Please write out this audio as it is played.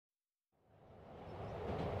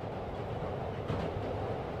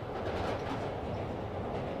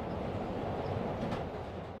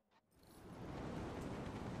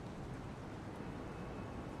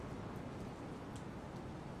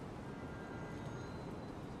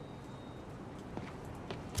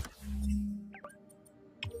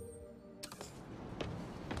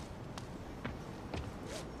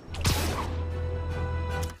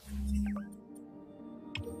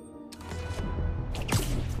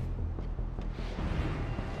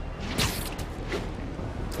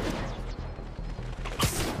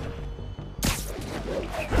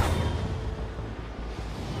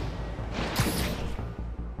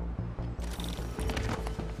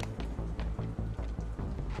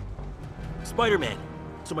Spider-Man.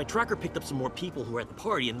 So my tracker picked up some more people who were at the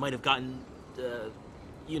party and might have gotten,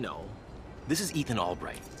 you know. This is Ethan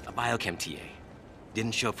Albright, a biochem TA.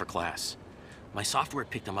 Didn't show up for class. My software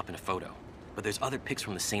picked him up in a photo, but there's other pics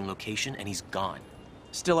from the same location and he's gone.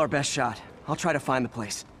 Still our best shot. I'll try to find the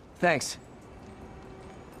place. Thanks.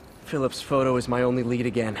 Philip's photo is my only lead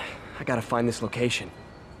again. I gotta find this location.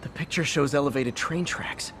 The picture shows elevated train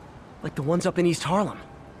tracks, like the ones up in East Harlem.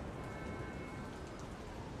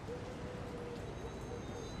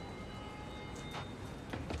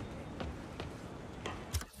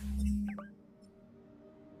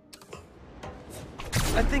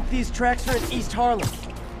 I think these tracks are in East Harlem.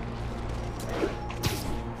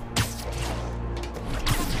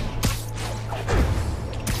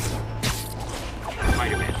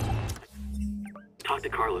 Spider-Man. Talked to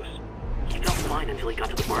Carlos. He felt fine until he got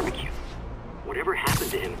to the barbecue. Whatever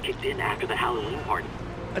happened to him kicked in after the Halloween party.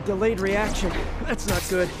 A delayed reaction. That's not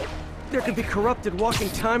good. There could be corrupted walking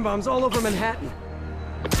time bombs all over Manhattan.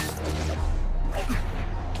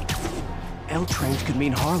 L trains could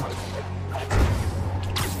mean Harlem.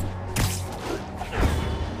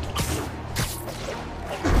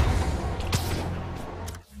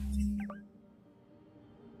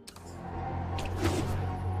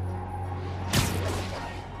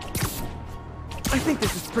 I think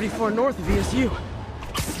this is pretty far north of ESU.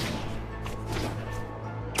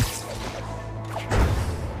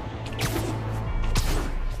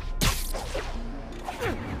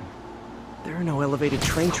 There are no elevated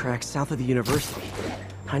train tracks south of the university.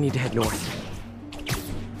 I need to head north.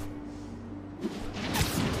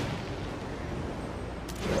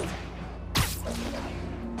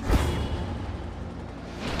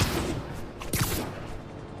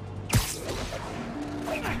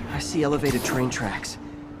 I see elevated train tracks.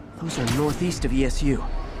 Those are northeast of ESU.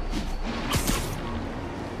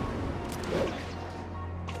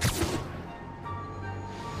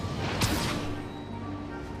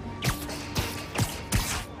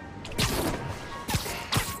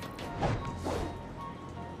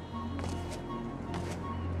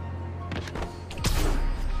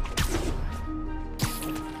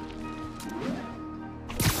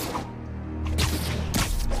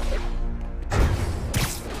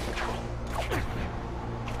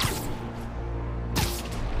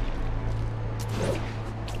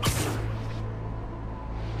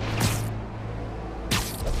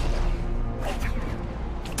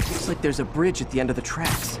 Looks like there's a bridge at the end of the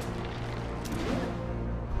tracks.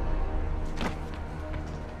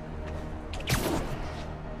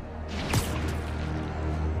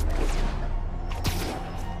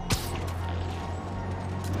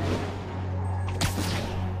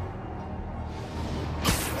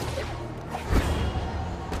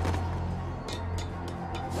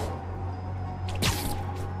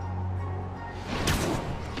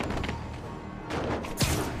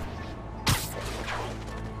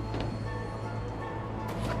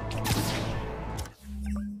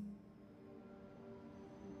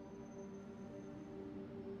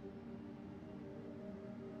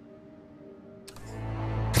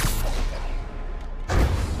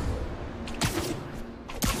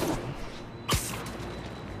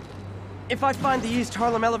 If I find the East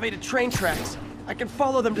Harlem elevated train tracks, I can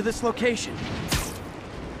follow them to this location.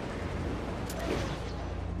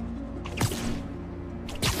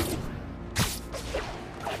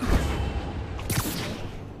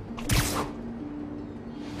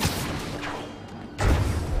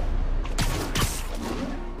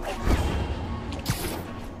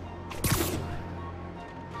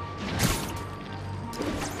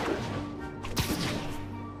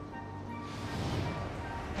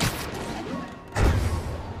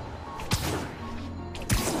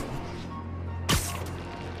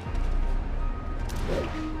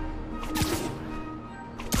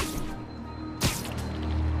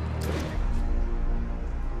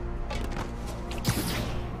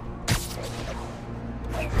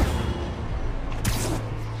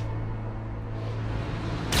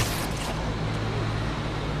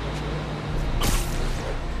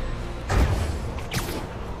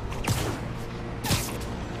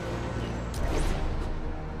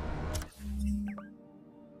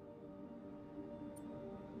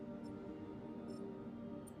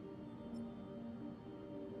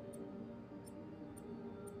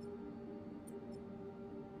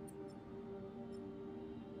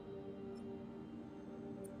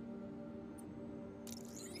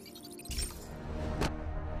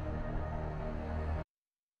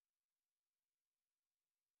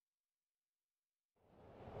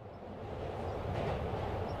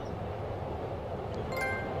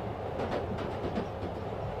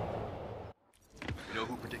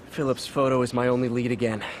 Philip's photo is my only lead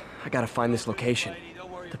again. I gotta find this location.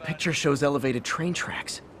 The picture shows elevated train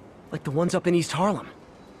tracks, like the ones up in East Harlem.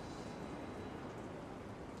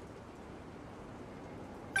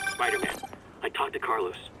 Spider-Man, I talked to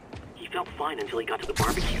Carlos. He felt fine until he got to the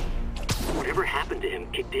barbecue. Whatever happened to him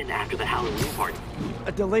kicked in after the Halloween party.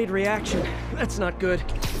 A delayed reaction. That's not good.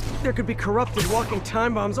 There could be corrupted walking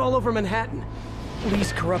time bombs all over Manhattan.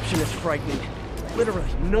 Lee's corruption is frightening. Literally,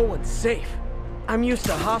 no one's safe. I'm used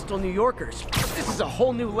to hostile New Yorkers, but this is a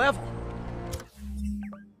whole new level.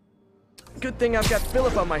 Good thing I've got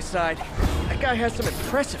Philip on my side. That guy has some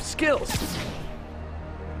impressive skills.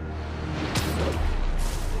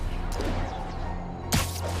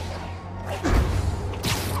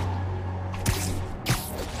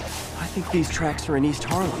 I think these tracks are in East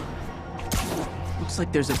Harlem. Looks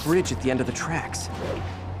like there's a bridge at the end of the tracks.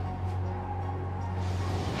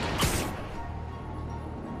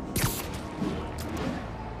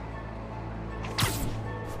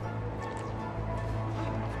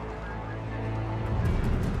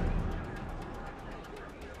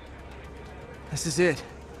 This is it.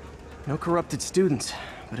 No corrupted students,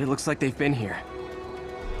 but it looks like they've been here.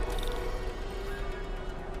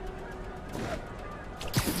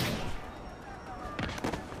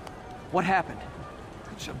 What happened?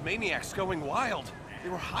 Bunch of maniacs going wild. They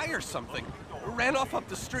were high or something. Ran off up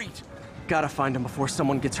the street. Gotta find them before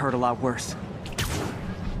someone gets hurt a lot worse.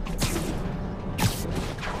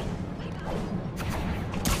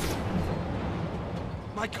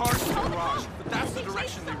 My car's in the garage, but that's the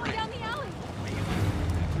direction they ran.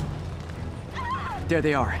 There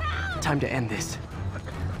they are. Time to end this.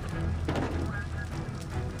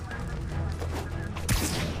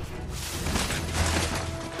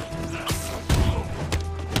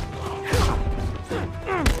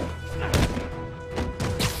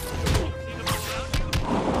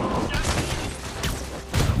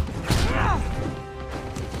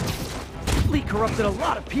 Lee corrupted a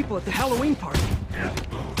lot of people at the Halloween party.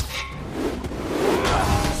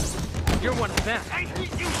 You're one of them. I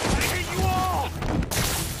hate you! I hate you all!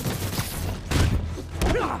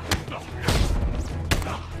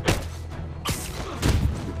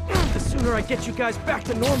 The sooner I get you guys back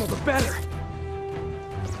to normal, the better.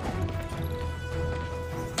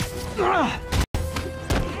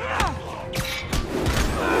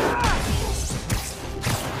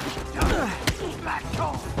 Back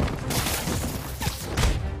off!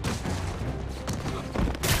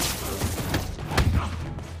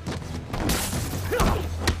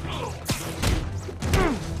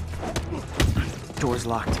 Door's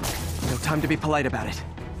locked. No time to be polite about it.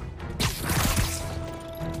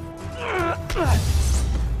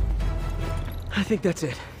 I think that's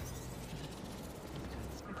it.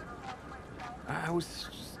 I was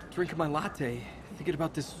just drinking my latte, thinking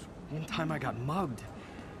about this one time I got mugged.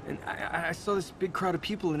 And I saw this big crowd of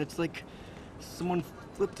people, and it's like someone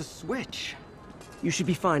flipped a switch. You should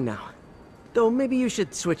be fine now. Though maybe you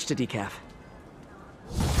should switch to decaf.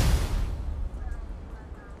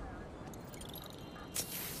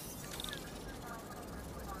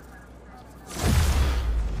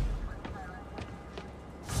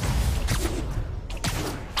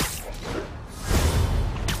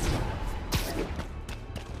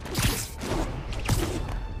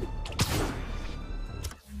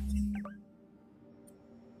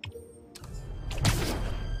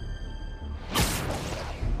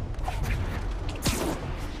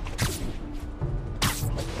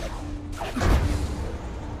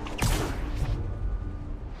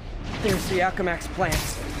 There's the Alchemax plant.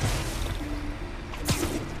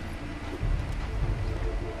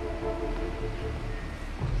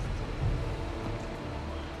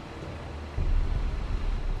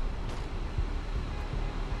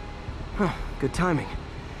 Huh, good timing.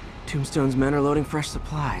 Tombstone's men are loading fresh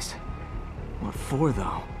supplies. What for,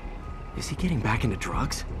 though? Is he getting back into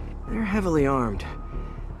drugs? They're heavily armed.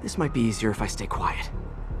 This might be easier if I stay quiet.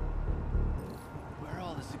 Where are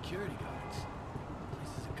all the security guards? This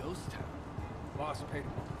is a ghost town. Boss paid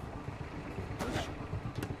him.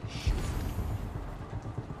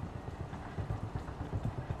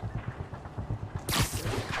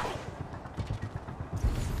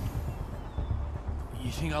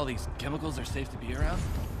 You think all these chemicals are safe to be around?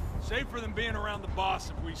 Safer than being around the boss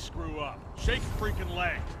if we screw up. Shake a freaking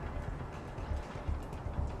leg.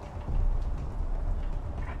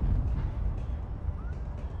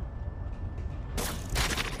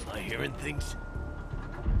 Am I hearing things?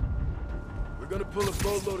 We're gonna pull a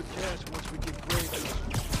boatload of cash once we get Grey.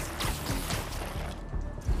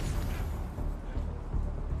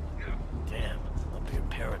 Damn, I'm being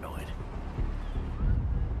paranoid.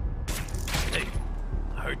 Hey,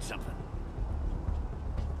 I heard something.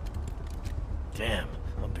 Damn,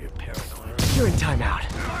 I'm being here paranoid. You're in timeout.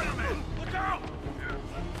 Look out!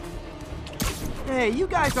 Hey, you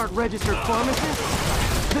guys aren't registered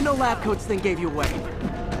pharmacists. The no lab coats thing gave you away.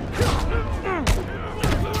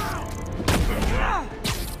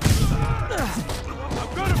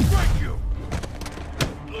 I'm gonna break you!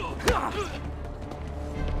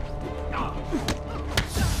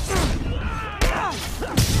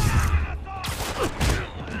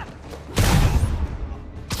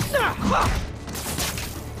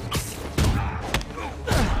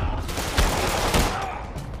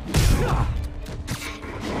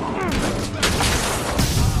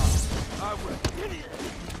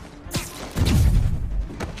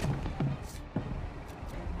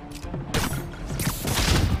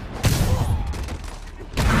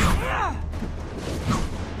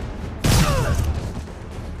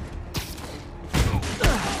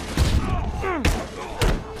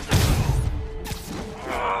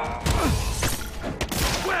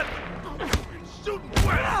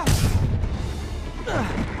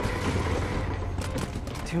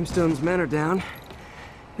 Tombstone's men are down.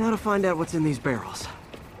 Now to find out what's in these barrels.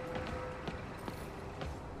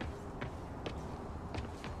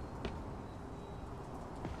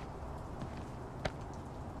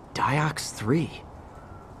 Diox 3.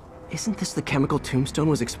 Isn't this the chemical Tombstone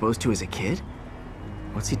was exposed to as a kid?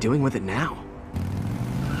 What's he doing with it now?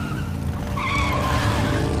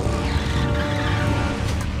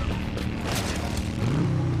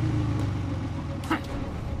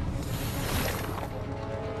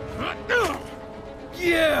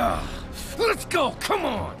 Yeah! Let's go, come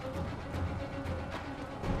on!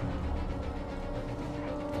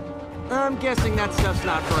 I'm guessing that stuff's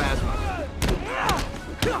not for asthma.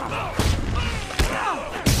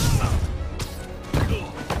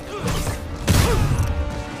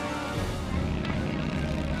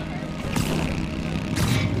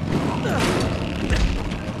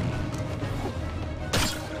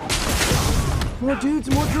 More dudes,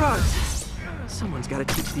 more drugs. Someone's got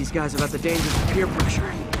to teach these guys about the dangers of peer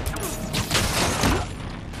pressure.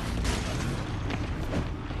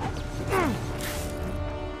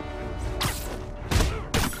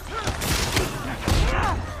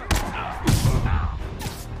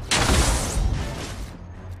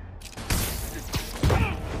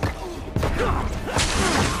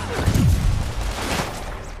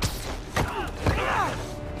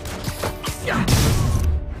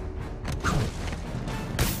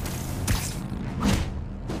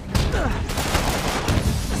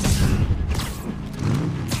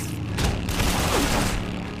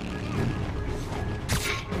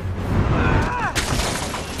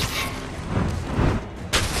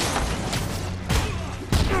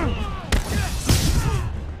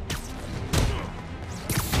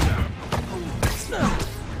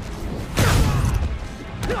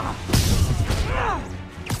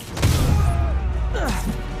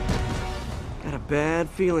 Bad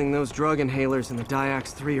feeling those drug inhalers and the Diox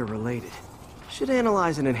 3 are related. Should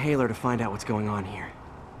analyze an inhaler to find out what's going on here.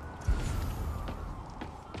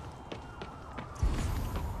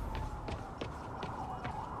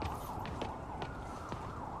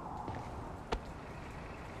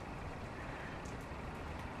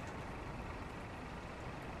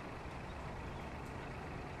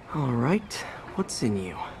 All right, what's in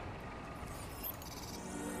you?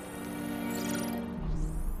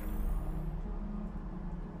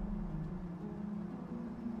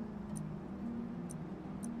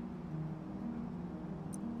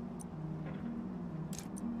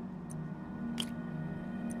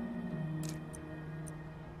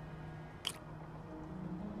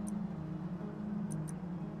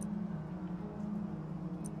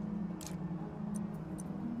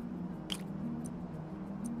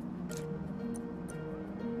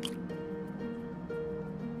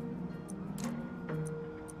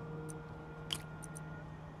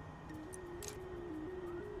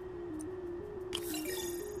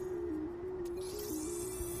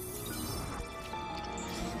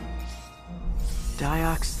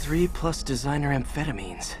 Diox 3 plus designer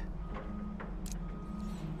amphetamines.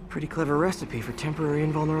 Pretty clever recipe for temporary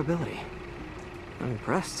invulnerability. I'm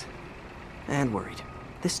impressed. And worried.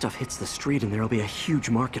 This stuff hits the street and there'll be a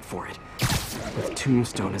huge market for it. With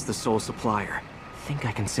Tombstone as the sole supplier, I think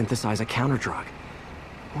I can synthesize a counter-drug.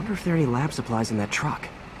 Wonder if there are any lab supplies in that truck.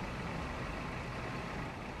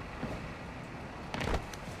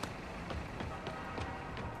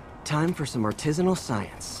 Time for some artisanal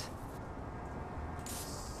science.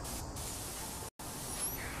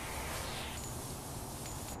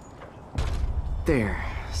 There,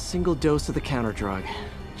 single dose of the counter drug.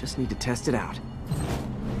 Just need to test it out.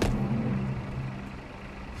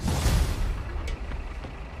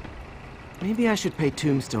 Maybe I should pay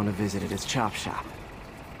Tombstone a visit at his chop shop.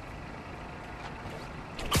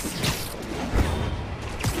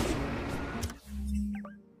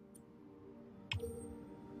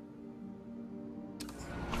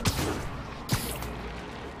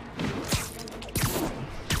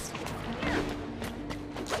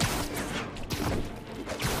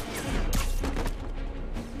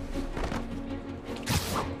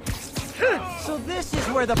 So this is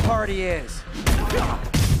where the party is.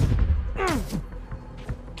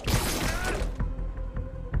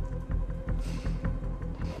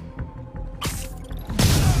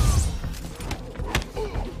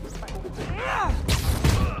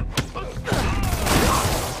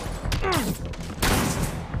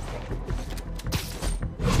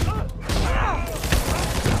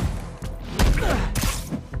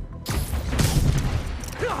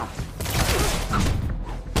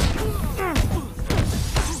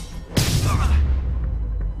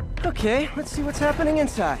 Okay, let's see what's happening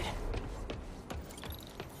inside.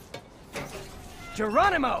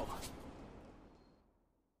 Geronimo!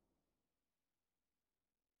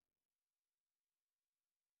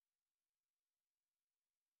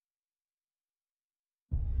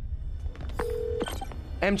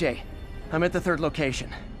 MJ, I'm at the third location.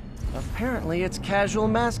 Apparently it's casual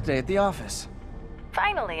mask day at the office.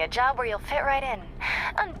 Finally, a job where you'll fit right in.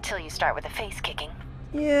 Until you start with the face kicking.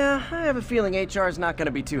 Yeah, I have a feeling HR's not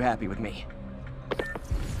gonna be too happy with me.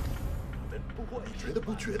 你觉得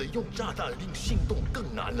不觉得用炸弹令行动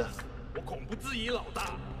更难了？我恐不质疑老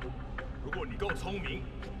大。如果你够聪明，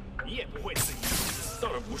你也不会质疑。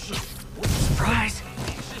当然不是。Surprise!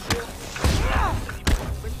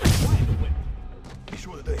 你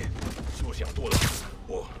说的对，是我想多了。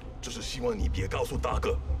我只是希望你别告诉大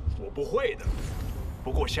哥。我不会的。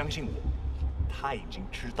不过相信我，他已经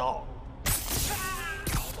知道了。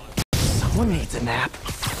 Someone needs a nap.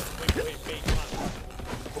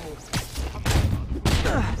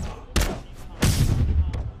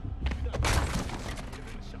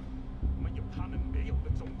 我们有他们没有的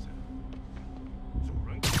忠诚。主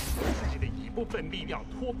人把自己的一部分力量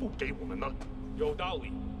托付给我们了。有道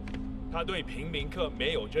理。他对平民客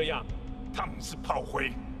没有这样。他们是炮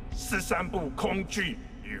灰，13部空具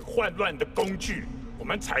与混乱的工具，我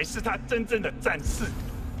们才是他真正的战士。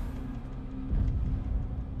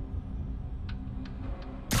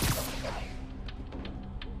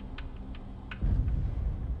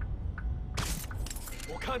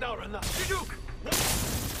 看到人了，记住！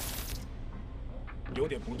有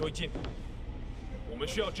点不对劲，我们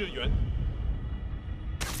需要支援。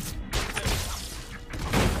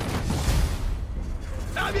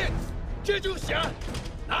那边，蜘蛛侠，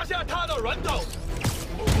拿下他的人头。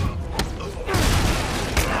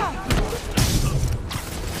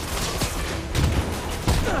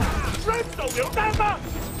人手榴弹吗？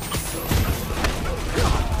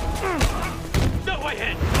这位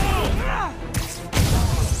很。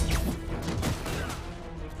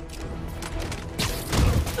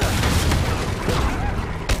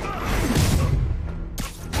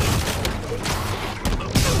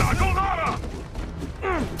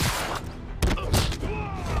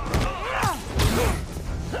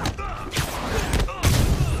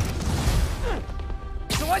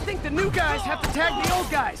 So I think the new guys have to tag the old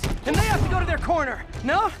guys, and they have to go to their corner,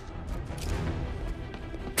 no?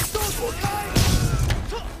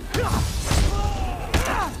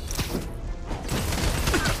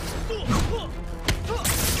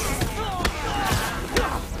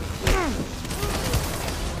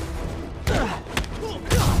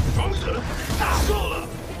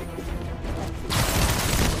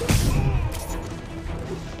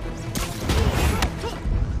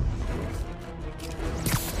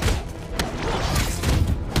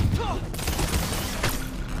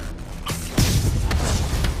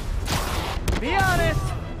 Be honest,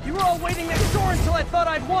 you were all waiting next door until I thought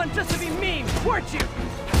I'd won just to be mean, weren't you?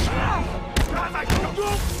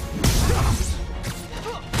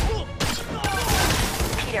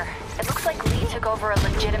 Peter, it looks like Lee took over a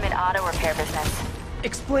legitimate auto repair business.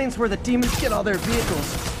 Explains where the demons get all their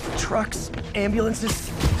vehicles. Trucks,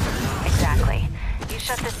 ambulances. Exactly. You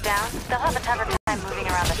shut this down, they'll have a tougher time moving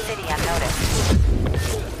around the city unnoticed.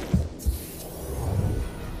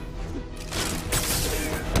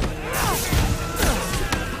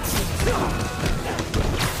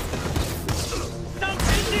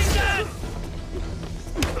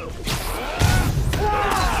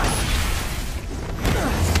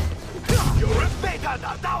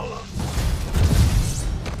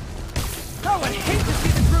 I would hate to see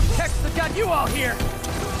the group text that got you all here!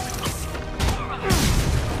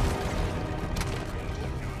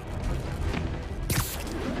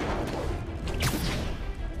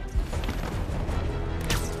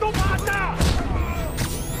 都趴下！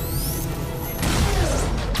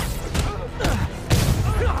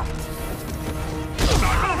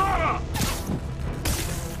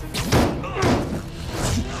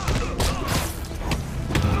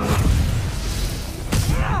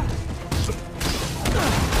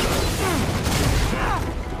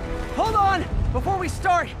 Hold on! Before we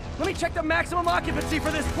start, let me check the maximum occupancy for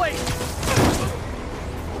this place.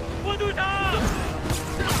 我队长，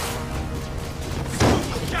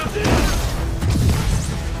小心！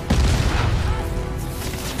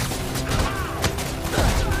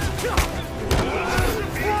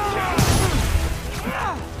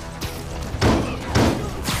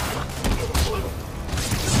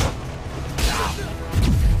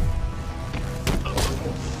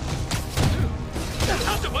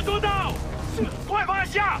 他怎么做到？快放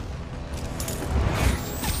下！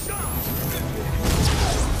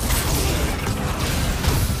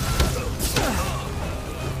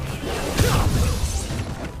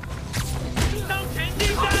 当前进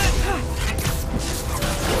站！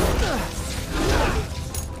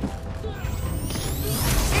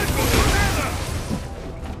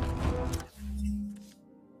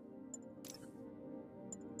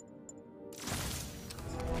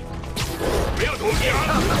不要投降！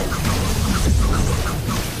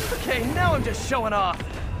 Okay, now I'm just showing off.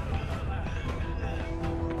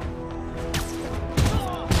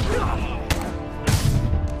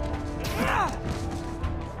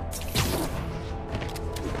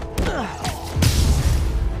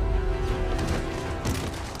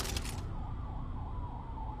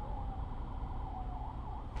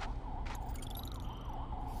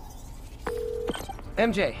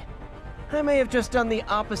 MJ, I may have just done the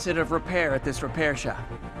opposite of repair at this repair shop.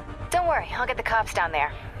 Don't worry, I'll get the cops down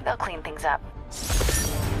there. They'll clean things up.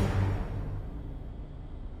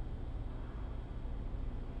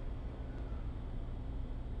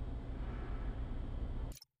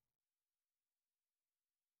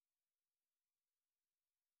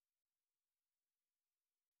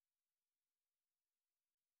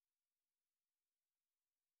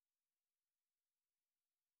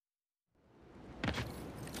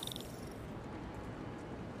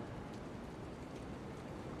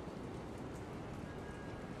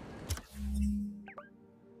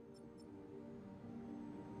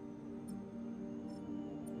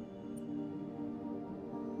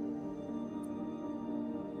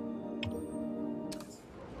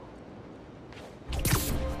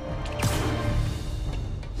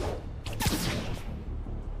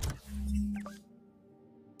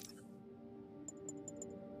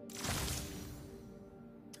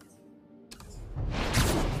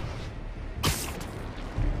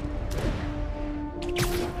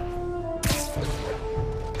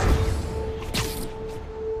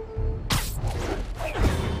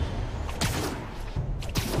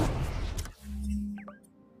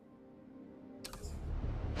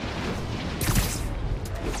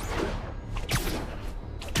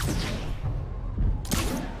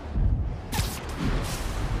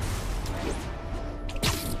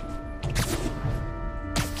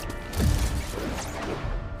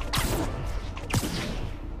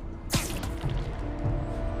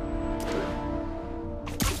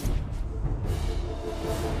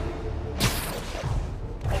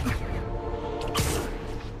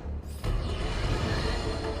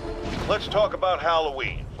 Let's talk about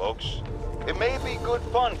Halloween, folks. It may be good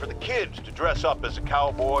fun for the kids to dress up as a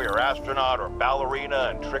cowboy or astronaut or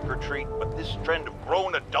ballerina and trick-or-treat, but this trend of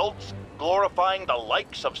grown adults glorifying the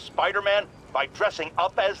likes of Spider-Man by dressing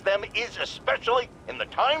up as them is, especially in the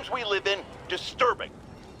times we live in, disturbing.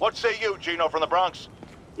 What say you, Gino from the Bronx?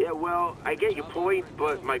 Yeah, well, I get your point,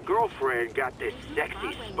 but my girlfriend got this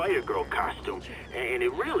sexy Spider-Girl costume, and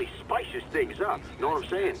it really spices things up. Know what I'm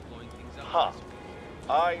saying? Huh.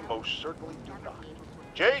 I most certainly do not.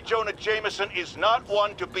 J. Jonah Jameson is not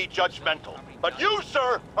one to be judgmental. But you,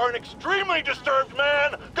 sir, are an extremely disturbed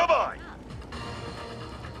man. Goodbye.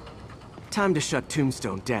 Time to shut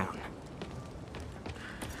Tombstone down.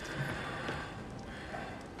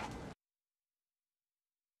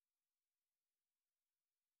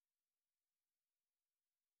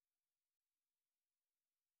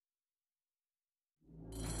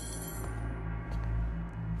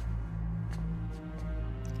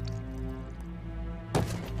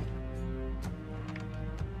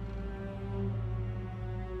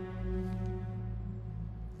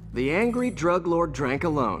 The angry drug lord drank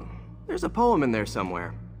alone. There's a poem in there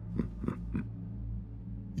somewhere.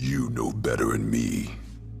 You know better than me.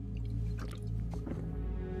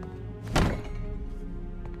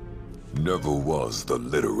 Never was the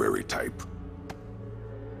literary type.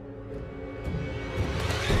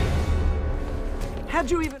 How'd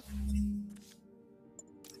you even...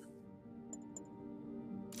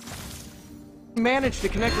 manage to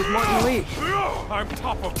connect with Martin Lee? I'm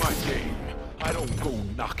top of my game. I don't go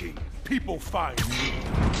knocking. People find me.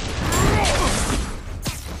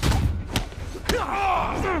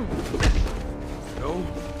 No?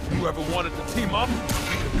 You ever wanted to team up? We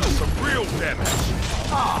can do some real damage.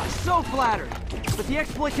 Ah, so flattered. But the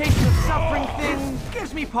exploitation of suffering thing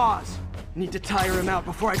gives me pause. Need to tire him out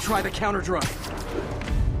before I try the counter drug.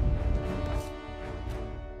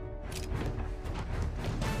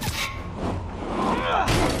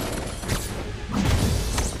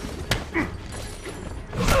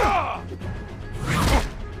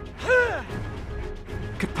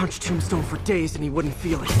 Could punch Tombstone for days and he wouldn't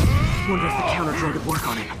feel it. Wonder if the counter drug would work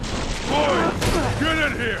on him. Boys, get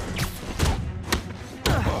in here!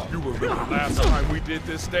 You remember last time we did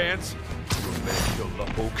this dance? Your man healed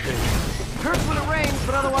up okay. Hurts when it rains,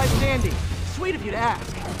 but otherwise dandy. Sweet of you to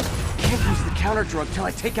ask. Can't use the counter drug till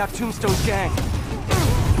I take out Tombstone's gang.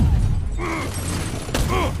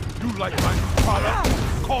 You like my new product?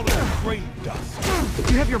 Call it grave dust.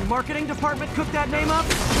 You have your marketing department cook that name up?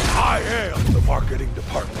 I am the marketing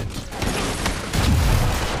department.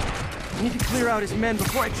 I need to clear out his men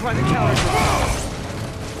before I try the counter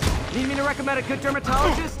drug. Need me to recommend a good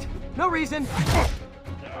dermatologist? No reason.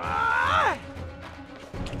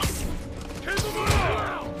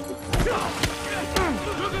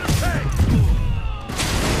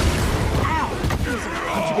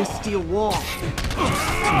 Punching a steel wall. The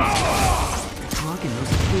drug and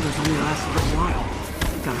those healers only last a little while.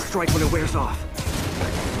 Gotta strike when it wears off.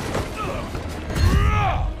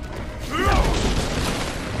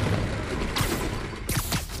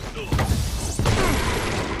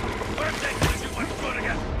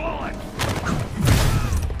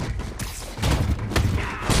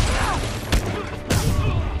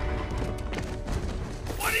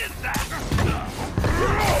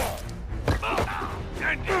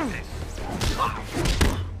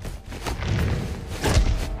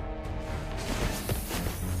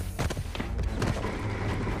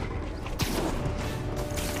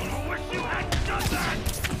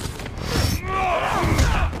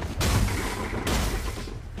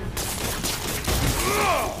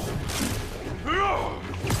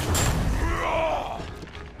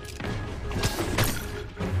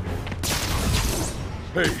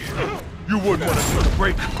 Hey, you wouldn't want to take a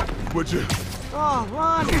break, would you? Oh,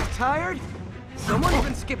 Ron, you tired? Someone's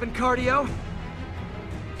been skipping cardio.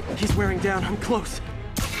 He's wearing down. I'm close.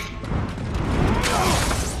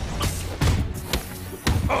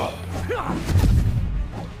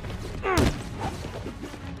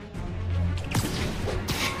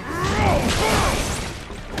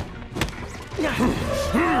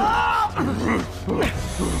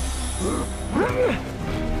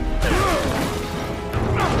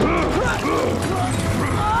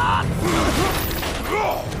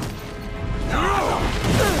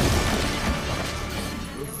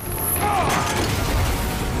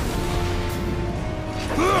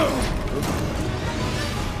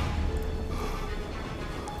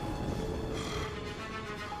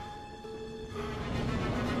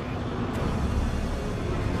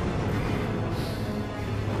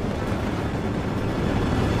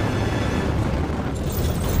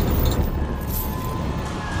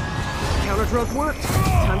 Drug worked.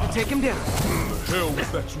 Time to take him down. Who the hell was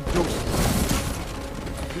that you dosing?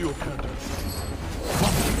 Feel kinda...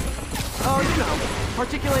 Oh, you know.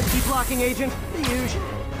 Particulate deblocking agent. The usual.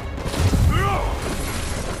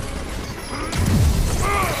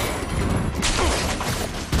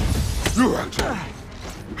 You're actually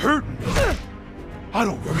hurting me. I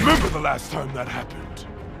don't remember the last time that happened.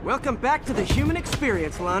 Welcome back to the human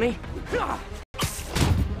experience, Lonnie.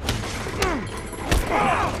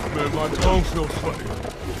 Man, my tongue feels funny.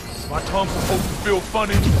 My tongue's supposed to feel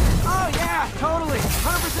funny. Oh, yeah, totally.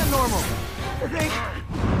 100% normal.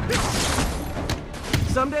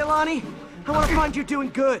 Someday, Lonnie, I want to find you doing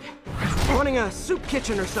good. Running a soup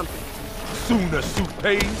kitchen or something. Soon as soup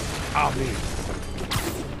pays, I'm in.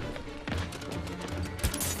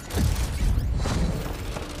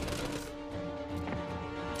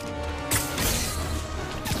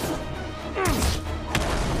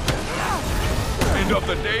 End of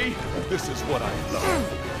the day, this is what I love.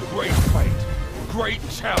 Great fight, great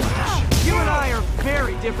challenge. You and I are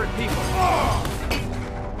very different people.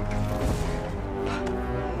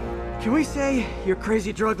 Can we say your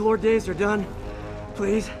crazy drug lord days are done?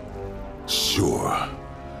 Please? Sure.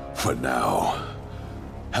 For now.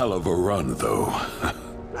 Hell of a run, though.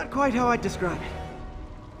 Not quite how I'd describe it.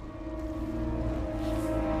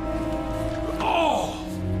 Oh!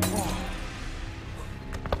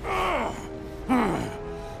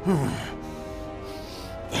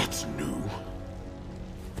 That's new.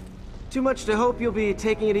 Too much to hope you'll be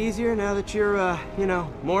taking it easier now that you're, you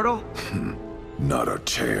know, mortal? Not a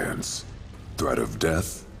chance. Threat of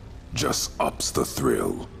death just ups the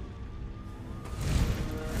thrill.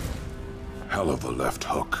 Hell of a left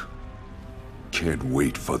hook. Can't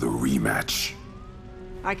wait for the rematch.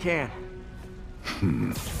 I can.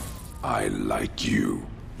 I like you.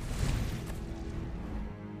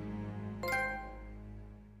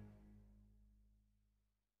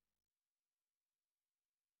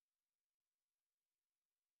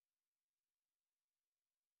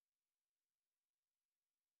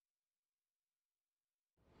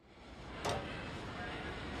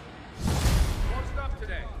 Won't stop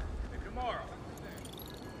today. Maybe tomorrow.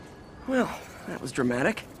 Well, that was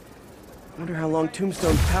dramatic. Wonder how long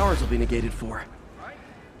Tombstone's powers will be negated for.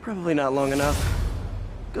 Probably not long enough.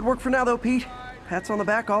 Good work for now, though, Pete. Pats on the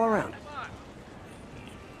back all around.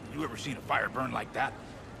 You ever seen a fire burn like that?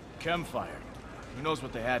 Chem fire. Who knows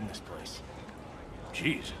what they had in this place?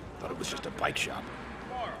 Jeez, thought it was just a bike shop.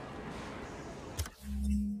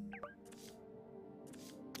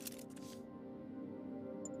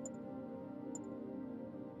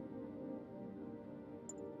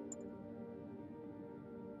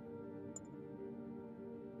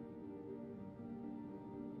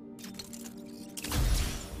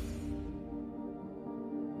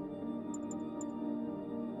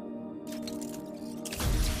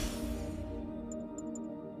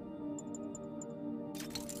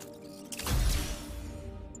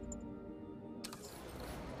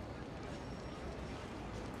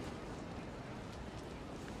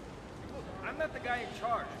 I'm not the guy in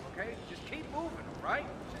charge, okay? Just keep moving, all right?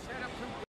 Just head up to